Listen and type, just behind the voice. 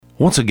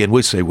Once again,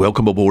 we say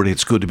welcome aboard.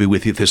 It's good to be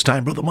with you this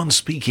time. Brother Munn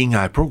speaking.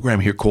 I program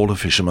here called A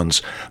Fisherman's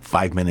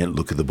 5-Minute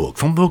Look at the Book.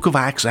 From the book of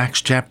Acts,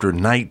 Acts chapter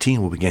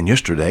 19, we began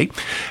yesterday.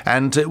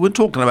 And we're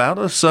talking about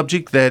a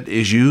subject that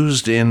is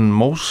used in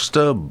most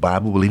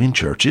Bible-believing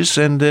churches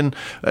and in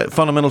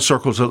fundamental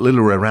circles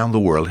literally around the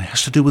world. It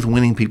has to do with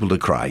winning people to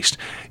Christ.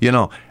 You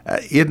know,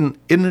 isn't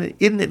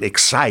it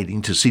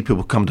exciting to see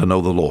people come to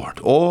know the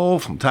Lord? Oh,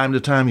 from time to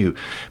time,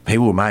 maybe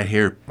we might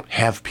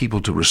have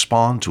people to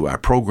respond to our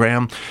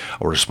program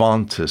or respond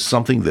to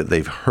something that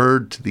they've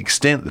heard to the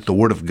extent that the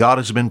Word of God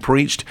has been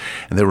preached,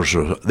 and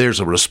there's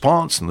a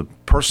response, and the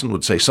person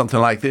would say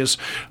something like this: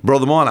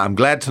 Brother Mon, I'm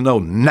glad to know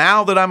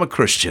now that I'm a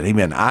Christian.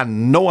 Amen. I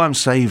know I'm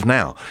saved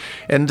now.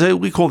 And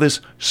we call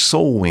this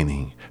soul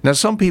winning. Now,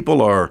 some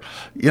people are,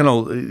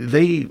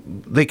 they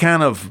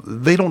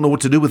don't know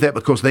what to do with that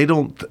because they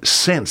don't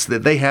sense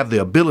that they have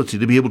the ability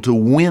to be able to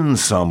win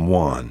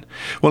someone.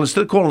 Well,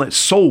 instead of calling it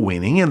soul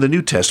winning in the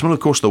New Testament, of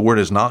course, the word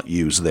is not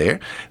used there.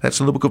 That's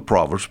in the book of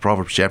Proverbs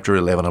chapter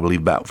 11, I believe,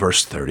 about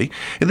verse 30.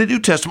 In the New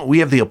Testament, we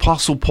have the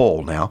Apostle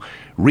Paul now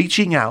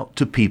reaching out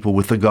to people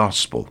with the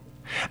gospel.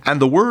 And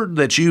the word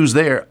that's used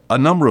there a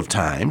number of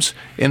times,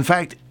 in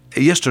fact,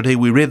 yesterday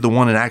we read the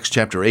one in Acts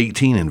chapter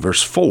 18 and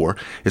verse 4.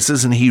 It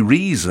says, "And he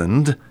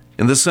reasoned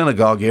in the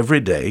synagogue every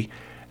day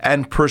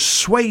and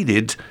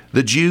persuaded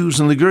the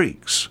Jews and the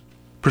Greeks."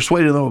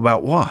 Persuaded them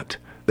about what?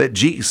 That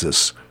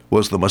Jesus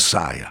was the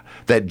Messiah,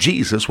 that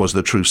Jesus was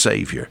the true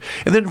Savior.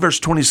 And then verse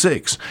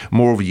 26,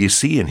 "Moreover ye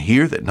see and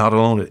hear that not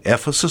alone at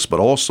Ephesus, but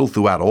also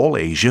throughout all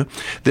Asia,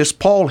 this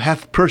Paul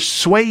hath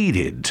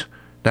persuaded."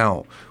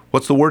 Now,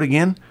 what's the word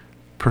again?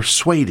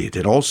 Persuaded.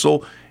 And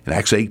also in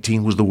Acts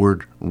 18 was the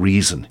word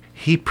reason.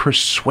 He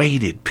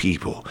persuaded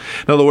people.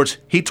 In other words,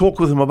 he talked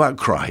with them about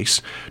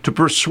Christ to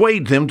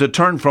persuade them to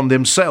turn from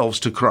themselves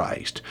to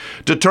Christ,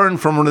 to turn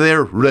from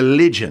their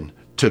religion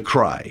to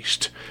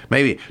Christ,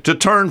 maybe to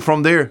turn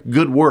from their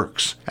good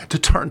works, to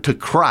turn to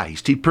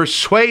Christ. He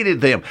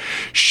persuaded them.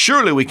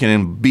 Surely we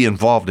can be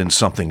involved in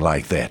something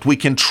like that. We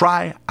can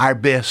try our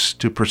best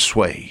to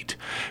persuade.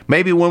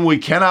 Maybe when we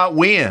cannot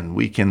win,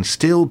 we can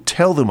still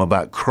tell them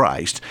about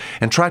Christ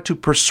and try to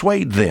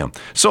persuade them.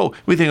 So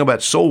we think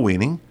about soul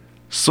winning,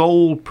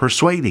 soul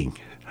persuading.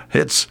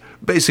 It's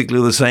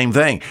basically the same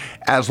thing,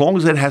 as long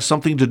as it has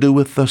something to do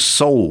with the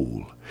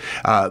soul.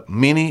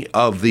 Many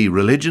of the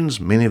religions,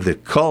 many of the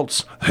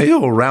cults, they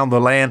go around the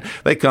land,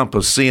 they come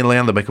to seeing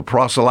land, they make a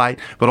proselyte,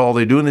 but all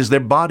they're doing is their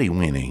body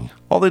winning.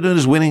 All they're doing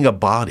is winning a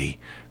body.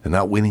 They're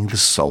not winning the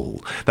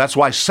soul. That's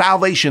why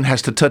salvation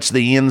has to touch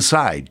the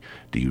inside.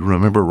 Do you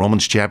remember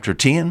Romans chapter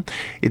 10?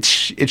 It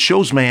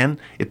shows man,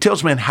 it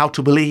tells man how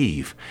to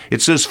believe.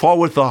 It says, "For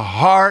with the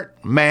heart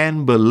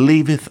man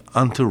believeth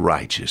unto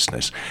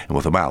righteousness, and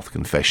with the mouth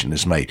confession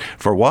is made."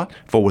 For what?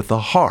 For with the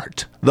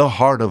heart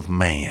of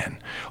man,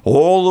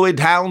 all the way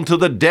down to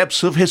the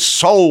depths of his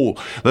soul,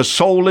 the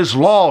soul is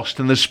lost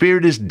and the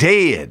spirit is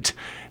dead.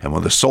 And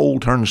when the soul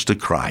turns to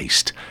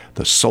Christ,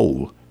 the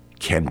soul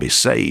can be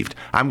saved.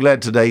 I'm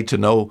glad today to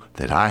know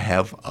that I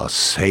have a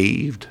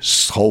saved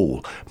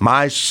soul.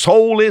 My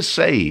soul is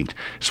saved.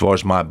 As far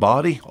as my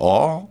body,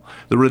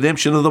 the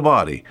redemption of the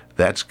body,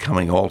 that's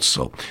coming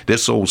also.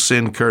 This old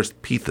sin-cursed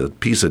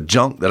piece of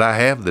junk that I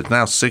have that's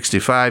now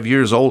 65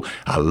 years old,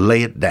 I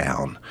lay it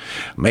down.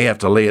 May have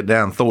to lay it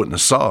down, throw it in the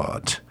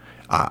sod.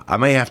 I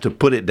may have to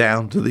put it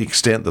down to the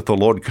extent that the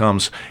Lord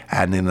comes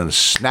and in a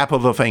snap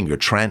of a finger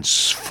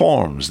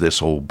transforms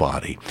this old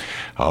body,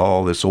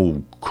 this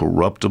old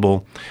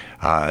corruptible,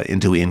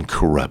 into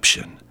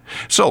incorruption.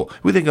 So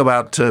we think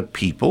about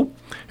people,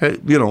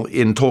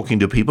 in talking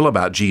to people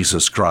about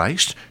Jesus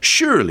Christ.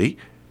 Surely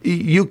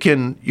you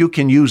can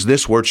use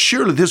this word.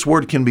 Surely this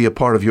word can be a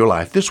part of your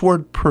life. This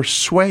word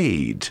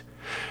persuade.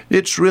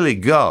 It's really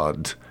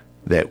God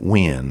that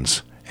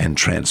wins and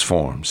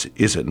transforms,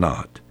 is it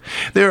not?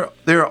 There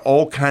are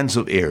all kinds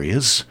of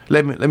areas.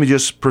 Let me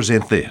just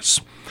present this.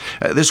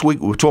 This week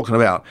we're talking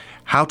about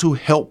how to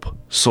help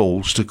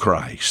souls to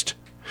Christ.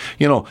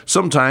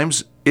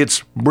 Sometimes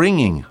it's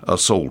bringing a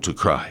soul to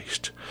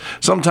Christ.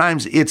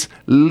 Sometimes it's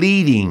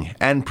leading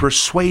and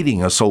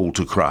persuading a soul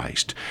to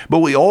Christ. But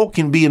we all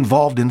can be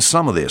involved in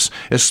some of this,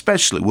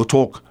 especially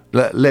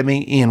let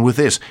me end with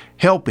this,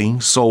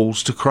 helping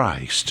souls to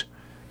Christ.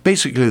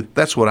 Basically,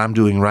 that's what I'm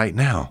doing right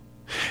now.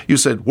 You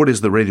said, what is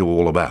the radio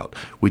all about?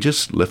 We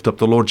just lift up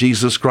the Lord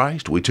Jesus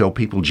Christ. We tell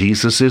people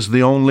Jesus is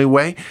the only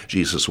way.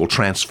 Jesus will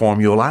transform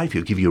your life.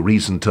 He'll give you a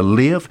reason to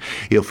live.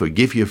 He'll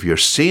forgive you of your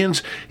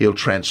sins. He'll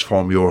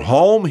transform your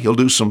home. He'll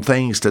do some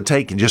things to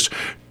take and just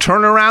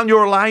turn around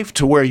your life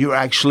to where you're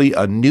actually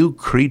a new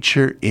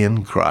creature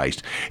in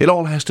Christ. It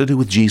all has to do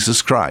with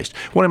Jesus Christ.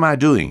 What am I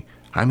doing?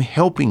 I'm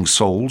helping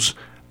souls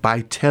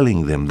by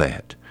telling them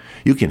that.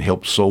 You can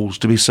help souls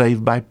to be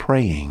saved by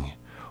praying.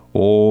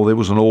 There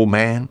was an old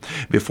man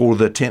before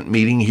the tent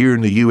meeting here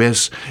in the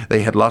U.S.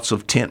 They had lots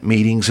of tent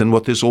meetings, and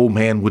what this old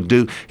man would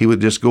do, he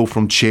would just go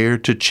from chair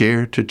to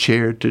chair to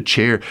chair to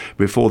chair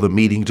before the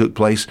meeting took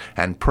place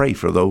and pray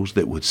for those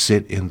that would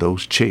sit in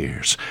those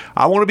chairs.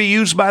 I want to be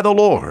used by the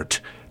Lord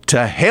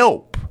to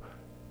help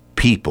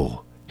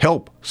people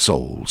help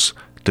souls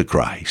to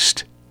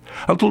Christ.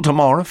 Until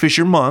tomorrow,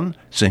 fisherman,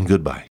 saying goodbye.